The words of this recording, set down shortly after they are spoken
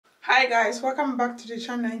Hi guys, welcome back to the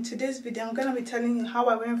channel. In today's video I'm gonna be telling you how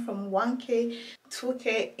I went from 1k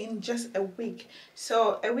 2k in just a week.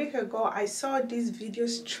 So a week ago I saw these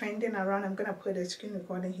videos trending around. I'm gonna put a screen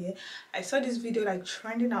recording here. I saw this video like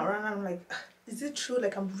trending around and I'm like, is it true?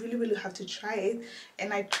 Like, I'm really have to try it,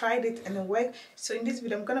 and I tried it and it worked. So in this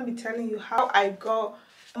video I'm gonna be telling you how I got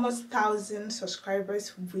almost 1,000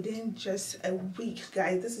 subscribers within just a week,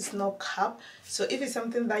 guys. This is no cap. So if it's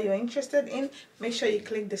something that you're interested in, make sure you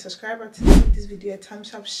click the subscribe button, give this video a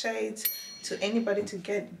thumbs up, share it to anybody to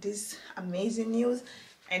get this amazing news,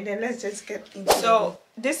 and then let's just get into it. So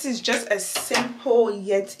this is just a simple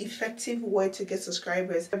yet effective way to get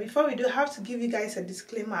subscribers. But before we do, I have to give you guys a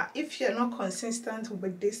disclaimer. If you're not consistent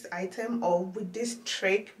with this item or with this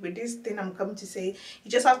trick, with this thing I'm coming to say,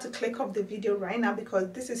 you just have to click off the video right now,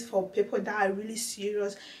 because this is for people that are really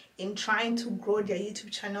serious in trying to grow their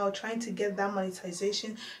YouTube channel, trying to get that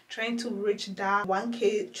monetization, trying to reach that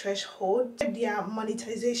 1k threshold, their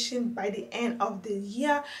monetization by the end of the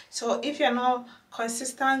year. So if you're not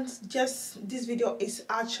consistent, just this video is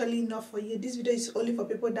actually not for you. This video is only for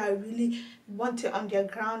people that really want it on their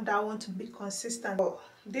ground, that want to be consistent. So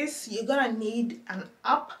this, you're gonna need an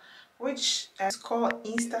app which is called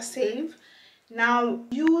InstaSave. Now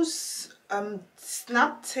use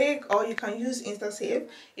Snaptake, or you can use InstaSave.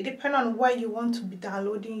 It depends on where you want to be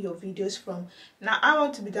downloading your videos from. Now I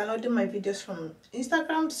want to be downloading my videos from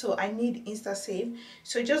Instagram, so I need InstaSave.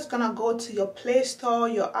 So you're just gonna go to your Play Store,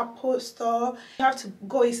 your Apple Store. You have to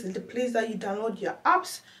go is the place that you download your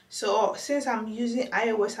apps. So since I'm using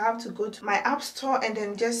iOS, I have to go to my App Store and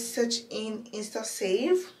then just search in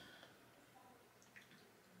InstaSave.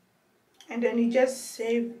 And then you just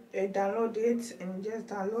download it, and just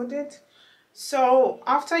download it. So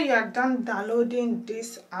after you are done downloading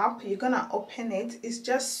this app, you're gonna open it. It's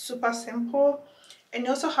just super simple, and you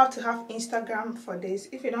also have to have Instagram for this.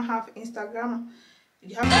 If you don't have Instagram,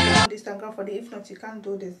 you have to download Instagram for this. If not, you can't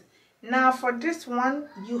do this. Now for this one,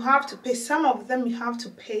 you have to pay. Some of them you have to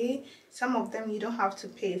pay, some of them you don't have to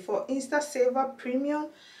pay. For InstaSaver Premium,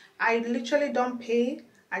 I literally don't pay.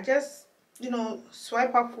 I just, you know,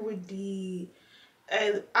 swipe up with the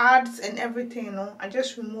ads and everything, you know. I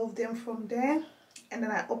just remove them from there, and then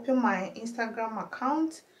I open my Instagram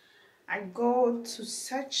account. I go to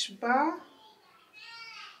search bar,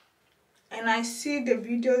 and I see the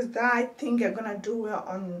videos that I think are gonna do well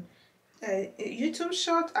on YouTube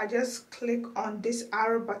short. I just click on this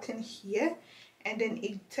arrow button here, and then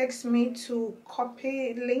it takes me to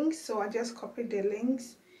copy links. So I just copy the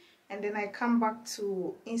links, and then I come back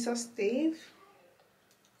to InstaSave.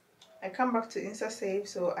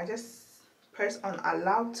 So I just press on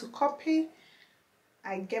allow to copy.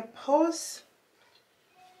 I get pause,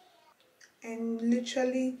 and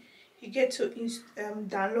literally you get to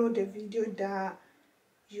download the video that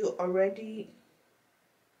you already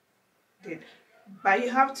did. But you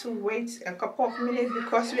have to wait a couple of minutes,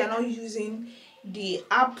 because we are not using the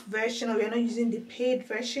app version, or we are not using the paid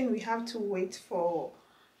version. We have to wait for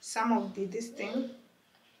some of this thing.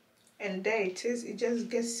 And there it is. It just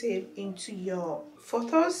gets saved into your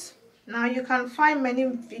photos. Now you can find many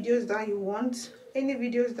videos that you want, any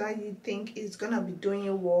videos that you think is gonna be doing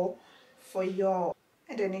you well for your,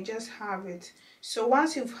 and then you just have it. So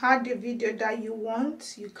once you've had the video that you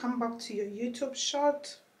want, you come back to your YouTube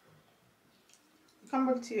short, you come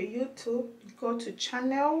back to your YouTube, you go to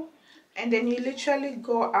channel, and then you literally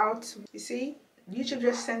go out. You see, YouTube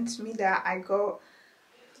just sent me that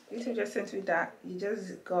YouTube just sent me that you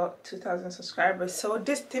just got 2,000 subscribers. So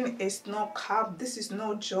this thing is no cap. This is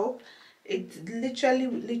no joke. It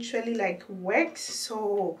literally like works.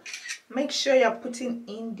 So make sure you're putting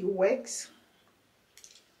in the works.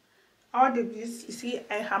 All the views, you see,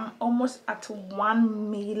 I am almost at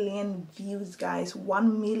 1 million views, guys.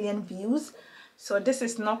 1 million views. So this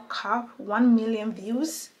is not cap. 1 million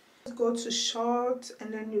views. Go to short,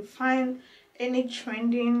 and then you find any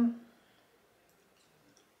trending.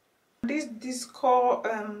 This called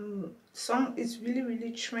song is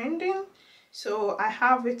really trending, so I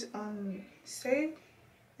have it on save,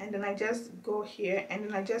 and then I just go here, and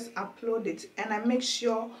then I just upload it, and I make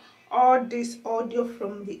sure all this audio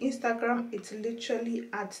from the Instagram, it's literally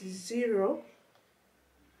at 0,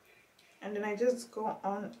 and then I just go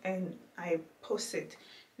on and I post it.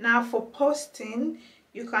 Now for posting,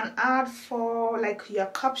 you can add for like your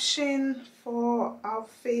caption, for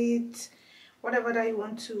outfit, whatever that you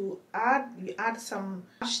want to add. You add some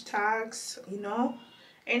hashtags, you know,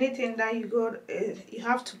 anything that you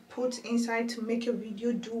have to put inside to make your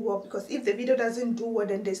video do well, because if the video doesn't do well,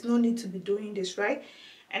 then there's no need to be doing this, right?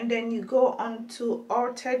 And then you go on to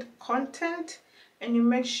altered content, and you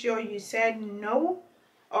make sure you said no.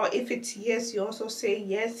 or if it's yes, you also say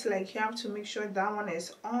yes. Like, you have to make sure that one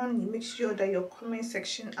is on. You make sure that your comment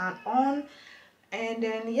section are on, and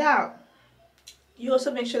then yeah, you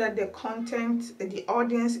also make sure that the content, the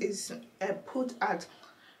audience is put at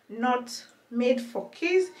not made for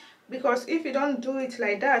kids, because if you don't do it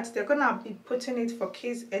like that, they're gonna be putting it for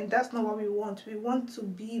kids, and that's not what we want. We want to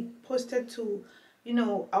be posted to, you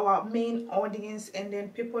know, our main audience, and then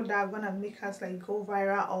people that are gonna make us like go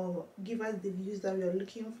viral or give us the views that we are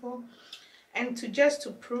looking for. And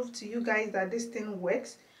to prove to you guys that this thing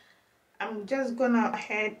works, I'm just gonna go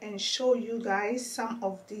ahead and show you guys some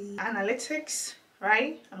of the analytics,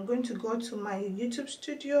 right? I'm going to go to my YouTube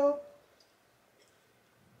studio.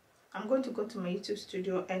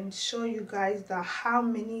 And show you guys that how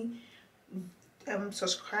many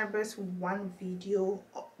subscribers one video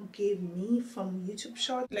gave me from YouTube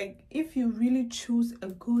short. Like, if you really choose a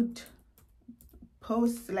good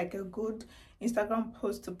post, like a good Instagram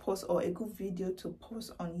post to post or a good video to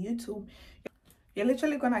post on YouTube, you're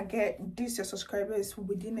literally gonna get these your subscribers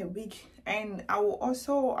within a week. And I will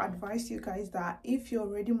also advise you guys that if you're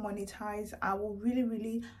already monetized, I will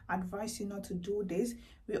really advise you not to do this.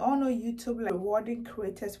 We all know YouTube like rewarding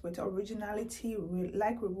creators with originality,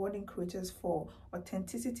 like rewarding creators for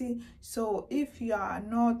authenticity. So if you are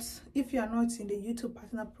not in the YouTube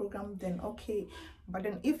partner program, then okay. But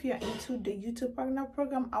then if you're into the YouTube partner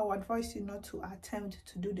program, I will advise you not to attempt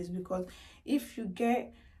to do this, because if you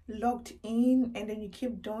get logged in and then you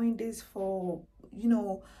keep doing this for, you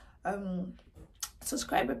know,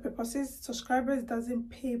 subscriber purposes, subscribers doesn't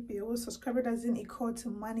pay bills, subscriber doesn't equal to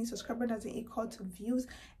money, subscriber doesn't equal to views.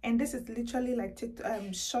 And this is literally like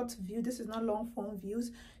short view, this is not long form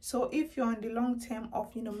views. So if you're on the long term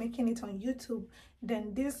of, you know, making it on YouTube,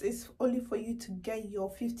 then this is only for you to get your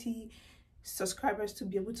 50 subscribers to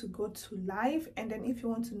be able to go to live. And then if you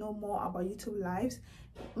want to know more about YouTube lives,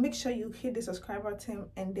 make sure you hit the subscriber term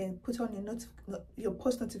and then put on your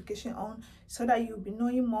post notification on, so that you'll be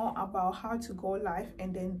knowing more about how to go live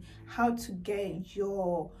and then how to get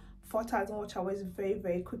your 4,000 watch hours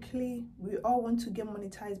very quickly. We all want to get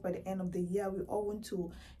monetized by the end of the year. We all want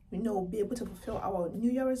to, you know, be able to fulfill our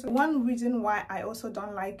New Year resolution. One reason why I also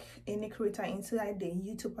don't like any creator inside the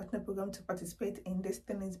YouTube partner program to participate in this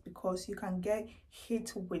thing is because you can get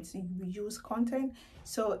hit with reused content.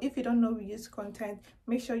 So if you don't know reused content,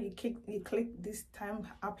 make sure you click this time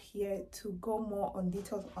up here to go more on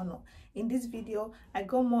details on. In this video, I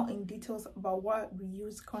go more in details about what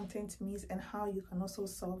reused content means and how you can also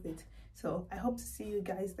solve it. So I hope to see you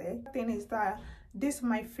guys there. The thing is that this is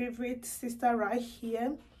my favorite sister right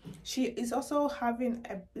here. She is also having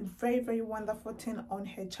a very wonderful thing on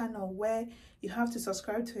her channel, where you have to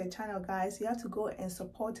subscribe to her channel, guys. You have to go and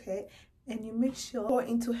support her, and you make sure go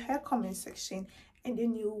into her comment section, and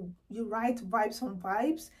then you write vibes on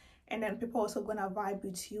vibes, and then people also gonna vibe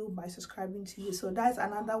with you by subscribing to you. So that's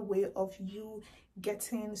another way of you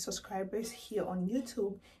getting subscribers here on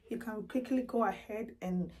YouTube. You can quickly go ahead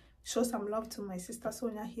and show some love to my sister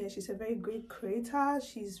Sonia here. She's a very great creator.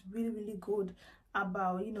 She's really good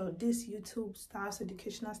about, you know, this YouTube stuff,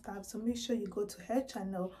 educational stuff. So make sure you go to her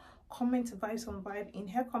channel, comment vibes on vibe in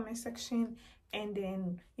her comment section, and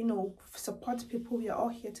then, you know, support people. We are all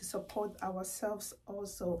here to support ourselves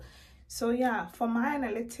also. So yeah, for my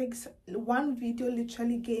analytics, one video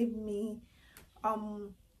literally gave me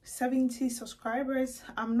 70 subscribers.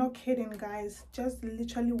 I'm not kidding, guys. Just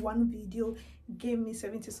literally one video gave me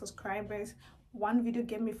 70 subscribers. One video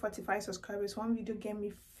gave me 45 subscribers. One video gave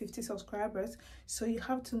me 50 subscribers. So you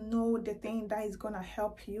have to know the thing that is gonna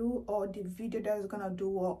help you, or the video that is gonna do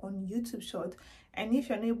well on YouTube short. And if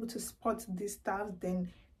you're unable to spot these stuff,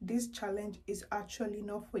 then this challenge is actually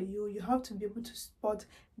not for you. You have to be able to spot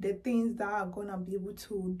the things that are gonna be able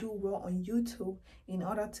to do well on YouTube in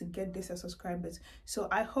order to get these subscribers. So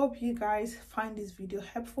I hope you guys find this video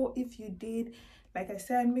helpful. If you did, like I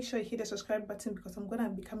said, make sure you hit the subscribe button, because I'm gonna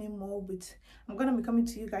be coming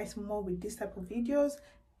to you guys more with this type of videos.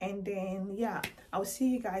 And then yeah, I'll see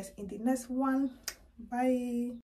you guys in the next one. Bye.